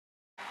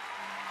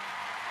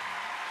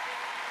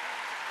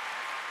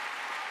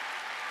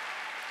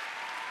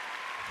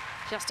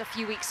Just a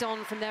few weeks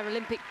on from their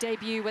Olympic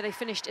debut where they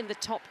finished in the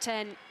top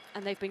 10,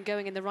 and they've been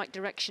going in the right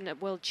direction at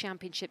World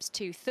Championships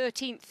too.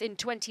 13th in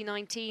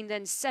 2019,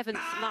 then 7th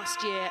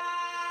last year.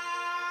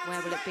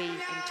 Where will it be in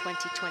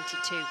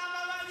 2022?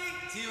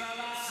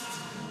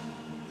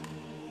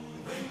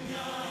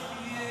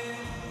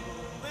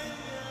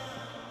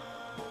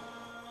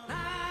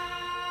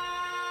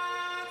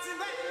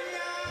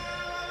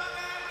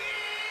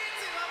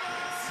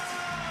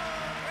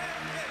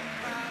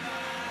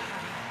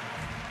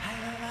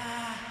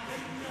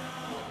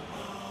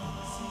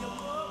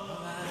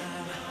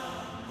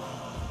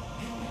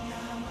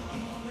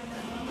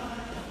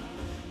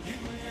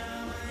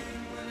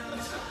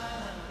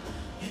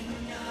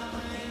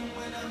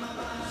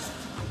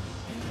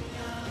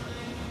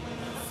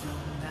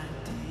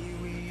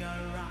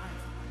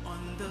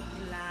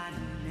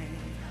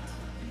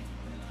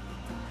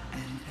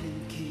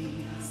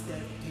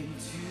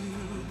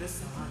 The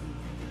sun.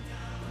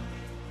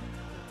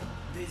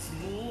 There's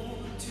more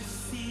to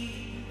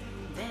see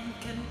than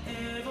can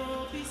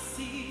ever be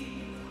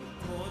seen,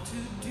 more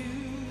to do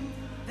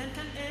than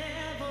can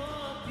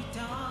ever be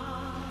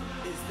done.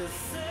 It's the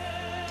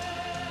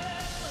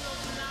circle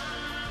of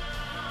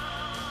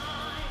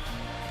life,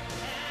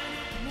 and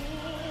it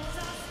moves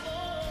us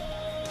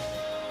all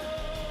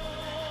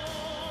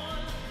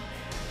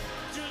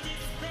through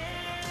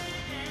despair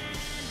and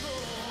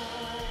hope.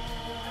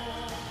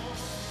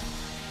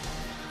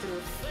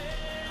 Through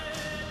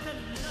faith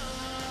and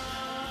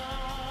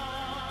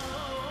love,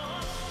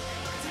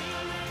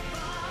 till we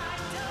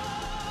find a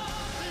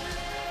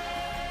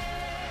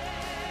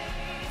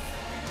place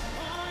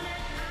on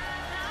an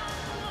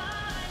island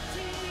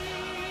mighty,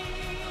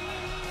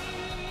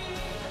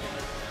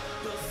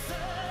 the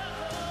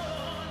circle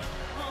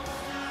of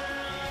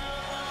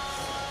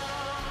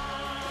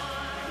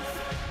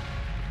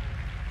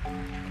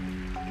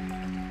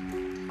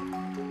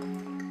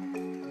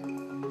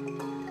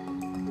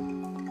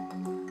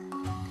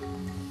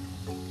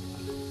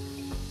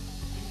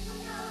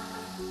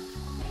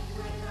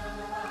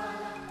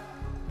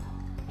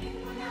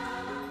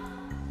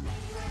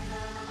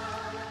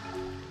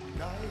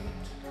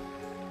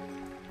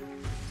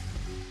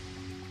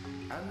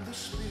and the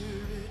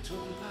spirit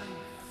of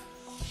life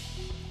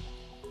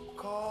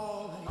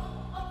calling.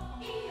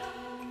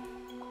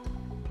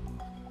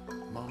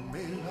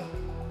 Mamela,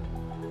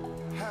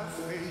 have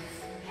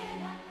faith.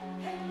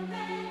 They live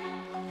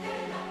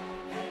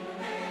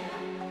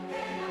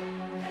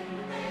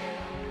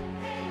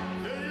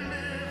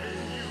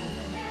in you.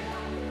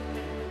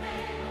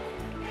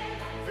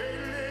 They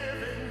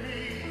live in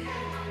me.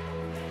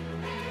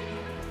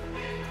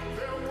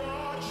 They're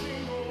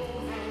watching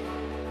over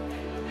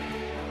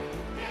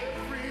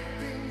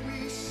everything we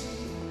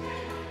see.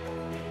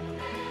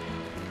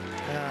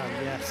 Ah,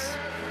 yes.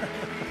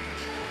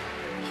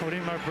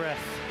 Holding my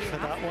breath for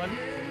that one.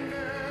 In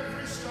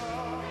every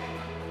star,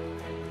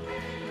 in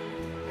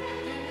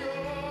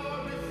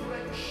your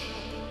reflection,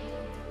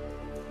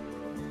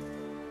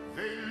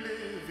 they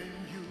live in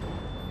you.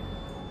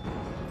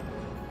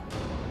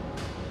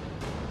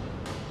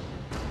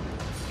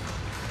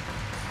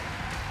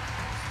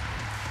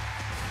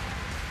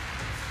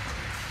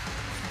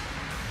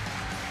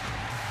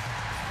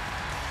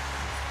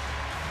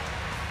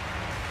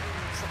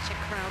 Such a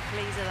crowd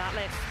pleaser, that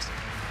lift.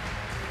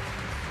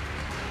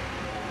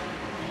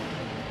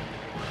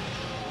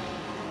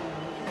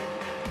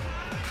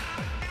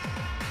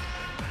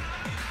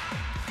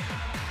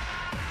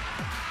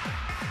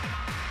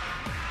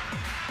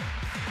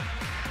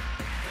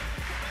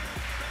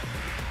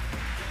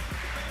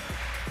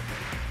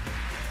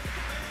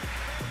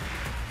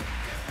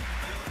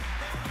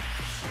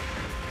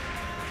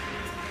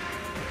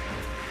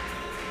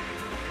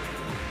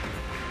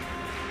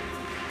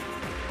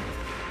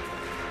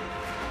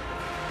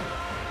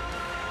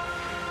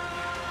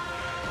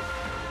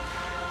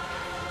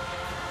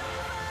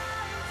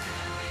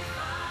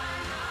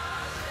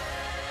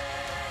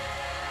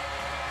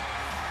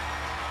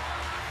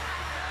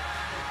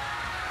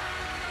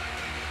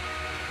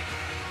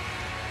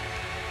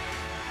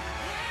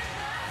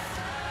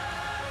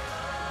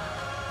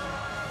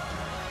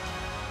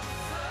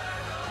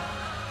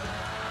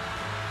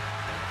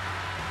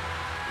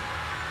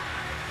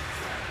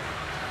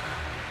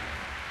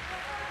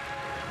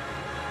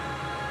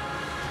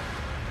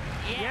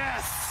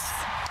 Yes!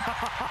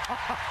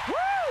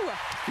 Woo!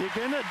 You're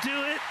gonna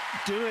do it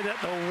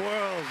at the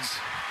Worlds.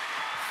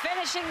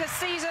 Finishing the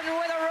season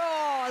with a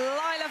roar,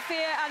 Lilah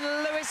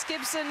and Lewis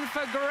Gibson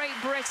for Great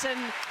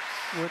Britain.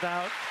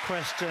 Without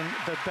question,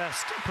 the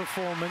best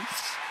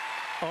performance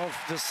of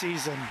the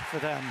season for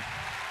them.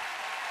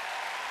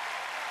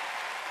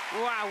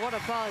 Wow, what a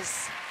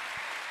buzz.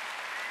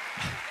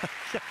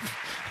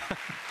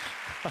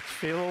 I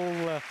feel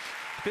all a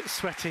bit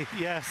sweaty,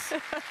 yes.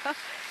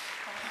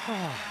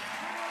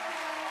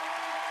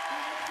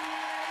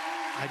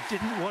 I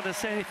didn't want to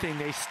say anything.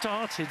 They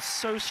started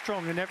so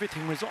strong and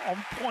everything was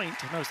on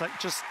point. And I was like,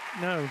 just,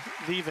 no,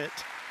 leave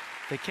it.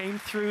 They came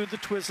through the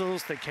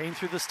twizzles. They came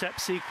through the step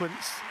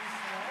sequence.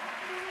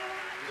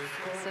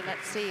 So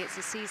let's see, it's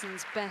the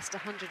season's best,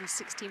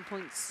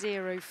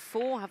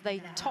 116.04. Have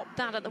they topped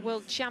that at the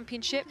World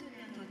Championship?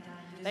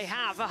 They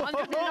have,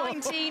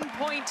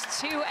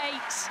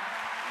 119.28.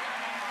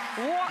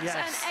 What Yes.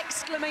 an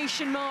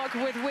exclamation mark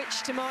with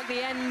which to mark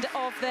the end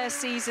of their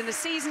season. The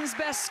season's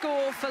best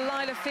score for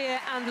Lilah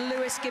and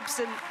Lewis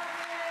Gibson.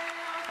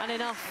 And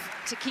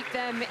enough to keep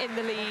them in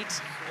the lead.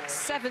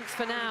 7th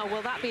for now.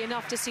 Will that be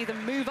enough to see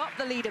them move up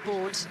the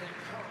leaderboard?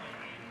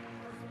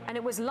 And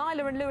it was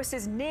Lilah and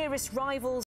Lewis's nearest rivals.